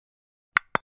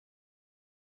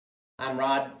I'm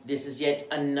Rod. This is yet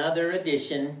another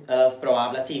edition of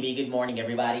ProHabla TV. Good morning,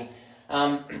 everybody.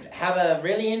 Have a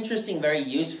really interesting, very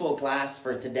useful class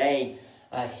for today.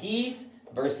 He's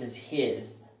versus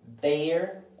his,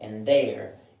 there and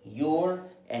there, your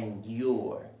and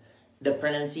your. The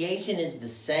pronunciation is the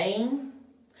same.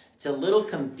 It's a little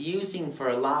confusing for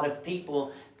a lot of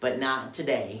people, but not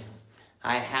today.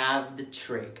 I have the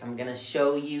trick. I'm going to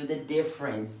show you the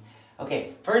difference.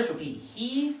 Okay, first repeat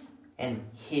he's and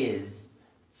his.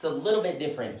 It's a little bit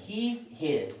different. He's,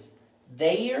 his.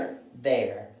 There,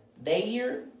 there.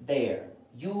 There, there.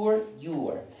 Your.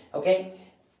 Okay?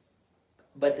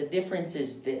 But the difference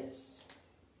is this.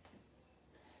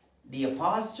 The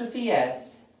apostrophe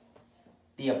S,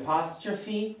 the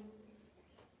apostrophe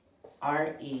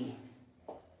R-E.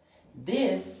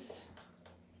 This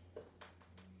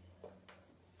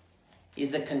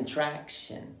is a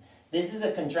contraction. This is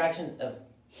a contraction of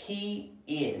he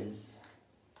is.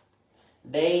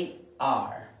 They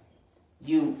are.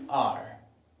 You are.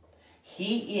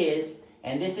 He is,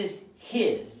 and this is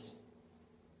his.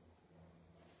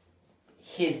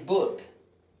 His book.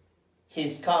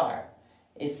 His car.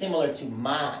 It's similar to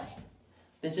my.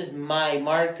 This is my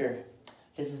marker.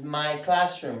 This is my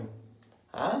classroom.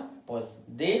 Pues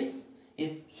this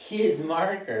is his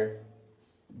marker.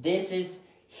 This is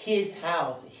his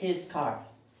house, his car.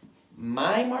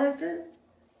 My marker,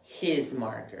 his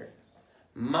marker.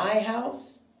 My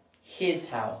house, his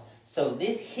house. So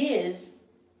this his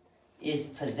is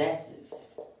possessive.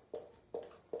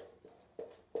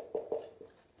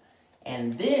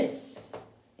 And this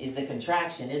is the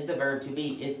contraction, is the verb to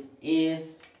be,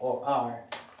 is or are.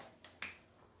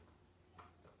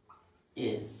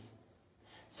 Is.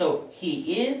 So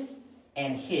he is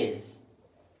and his.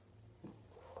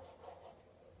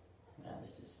 Now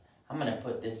I'm going to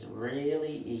put this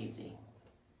really easy.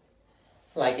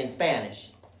 Like in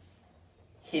Spanish.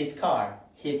 His car,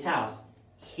 his house,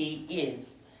 he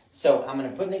is. So I'm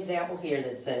going to put an example here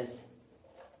that says,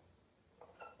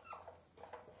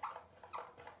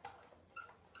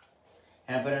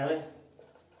 and I put another.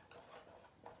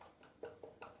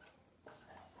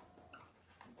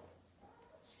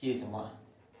 Excuse me.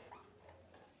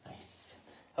 Nice.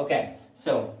 Okay,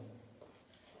 so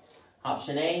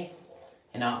option A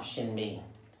and option B.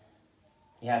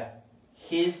 You have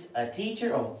his a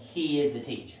teacher or he is a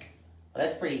teacher. Well,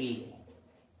 that's pretty easy.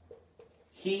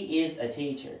 He is a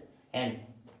teacher. And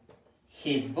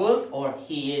his book or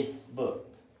he is book.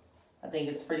 I think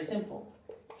it's pretty simple.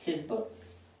 His book.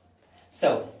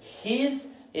 So his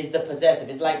is the possessive.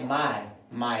 It's like my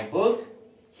book,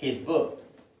 his book.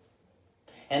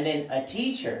 And then a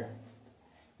teacher,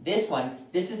 this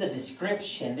is a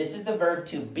description. This is the verb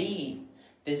to be.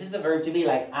 This is the verb to be,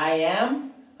 like I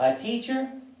am a teacher.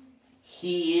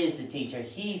 He is a teacher.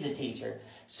 He's a teacher.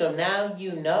 So now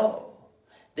you know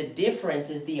the difference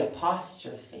is the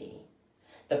apostrophe.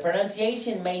 The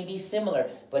pronunciation may be similar,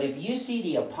 but if you see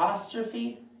the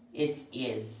apostrophe, it's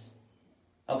is.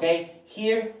 Okay?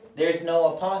 Here, there's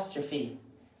no apostrophe.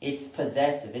 It's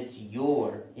possessive. It's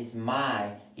your. It's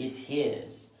my. It's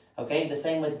his. Okay? The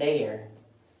same with there.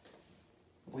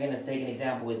 We're going to take an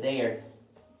example with there.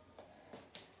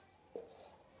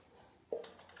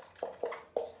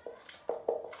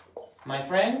 My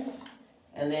friends,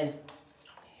 and then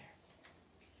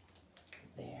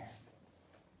there.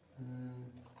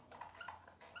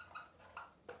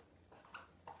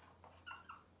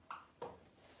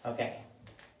 Okay,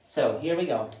 so here we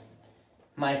go.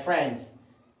 My friends,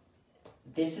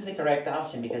 this is the correct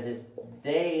option because it's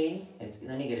they.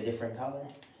 Let me get a different color.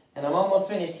 And I'm almost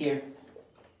finished here.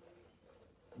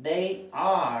 They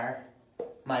are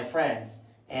my friends.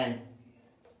 And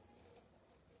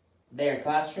their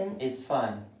classroom is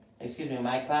fun. Excuse me,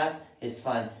 my class is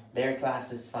fun. Their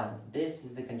class is fun. This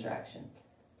is the contraction.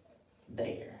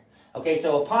 There. Okay,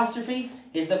 so apostrophe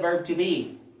is the verb to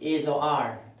be. Is or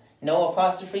are. No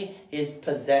apostrophe is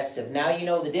possessive. Now you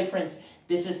know the difference.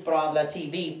 This is ProHabla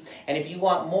TV. And if you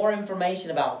want more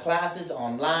information about classes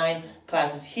online,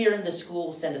 classes here in the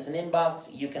school, send us an inbox.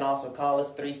 You can also call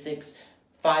us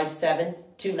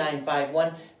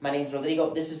 3657-2951. My name's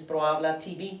Rodrigo. This is ProHabla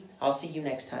TV. I'll see you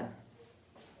next time.